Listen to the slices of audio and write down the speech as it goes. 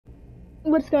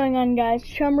What's going on, guys?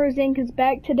 Chumrose Inc. is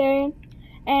back today,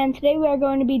 and today we are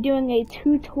going to be doing a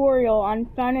tutorial on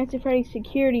FNaF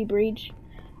Security Breach.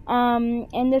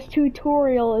 And this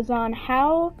tutorial is on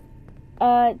how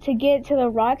to get to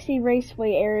the Roxy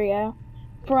Raceway area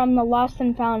from the Lost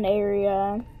and Found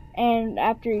area, and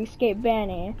after you escape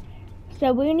banning.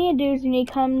 So what you need to do is you need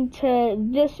to come to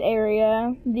this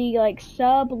area, the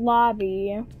sub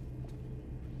lobby,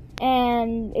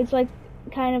 and it's like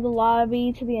kind of the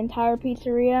lobby to the entire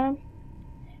pizzeria,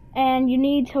 and you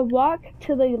need to walk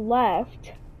to the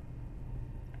left,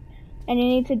 and you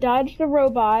need to dodge the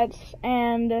robots,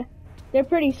 and they're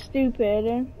pretty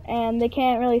stupid and they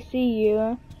can't really see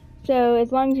you, so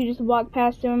as long as you just walk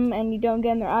past them and you don't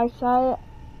get in their eyesight,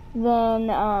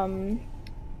 then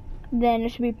it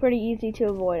should be pretty easy to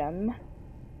avoid them.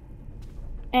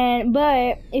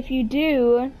 But if you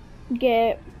do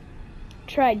get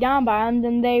tracked down by them,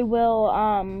 then they will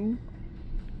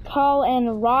call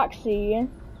in Roxy.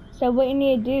 So what you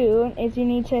need to do is you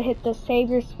need to hit the save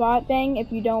your spot thing if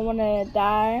you don't want to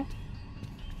die.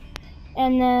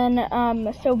 And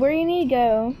then so where you need to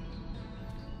go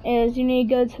is you need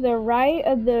to go to the right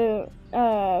of the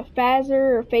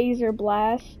phaser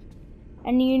blast,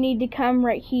 and you need to come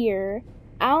right here.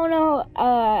 I don't know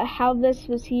how this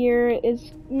was here.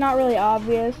 It's not really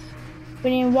obvious,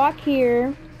 but you need to walk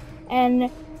here,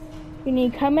 and you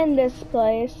need to come in this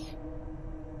place,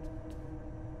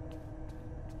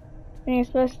 and you're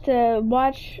supposed to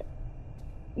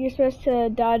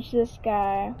dodge this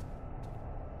guy.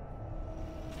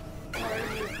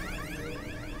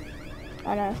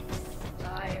 I know.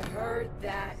 I heard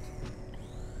that.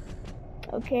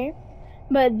 Okay.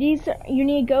 But you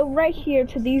need to go right here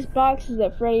to these boxes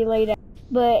that Freddy laid out.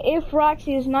 But if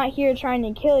Roxy is not here trying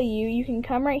to kill you, you can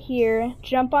come right here,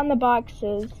 jump on the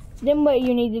boxes. Then what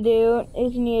you need to do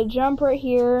is you need to jump right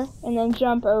here and then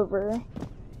jump over.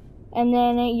 And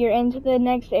then you're into the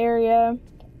next area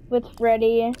with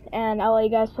Freddy, and I'll let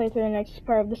you guys play through the next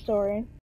part of the story.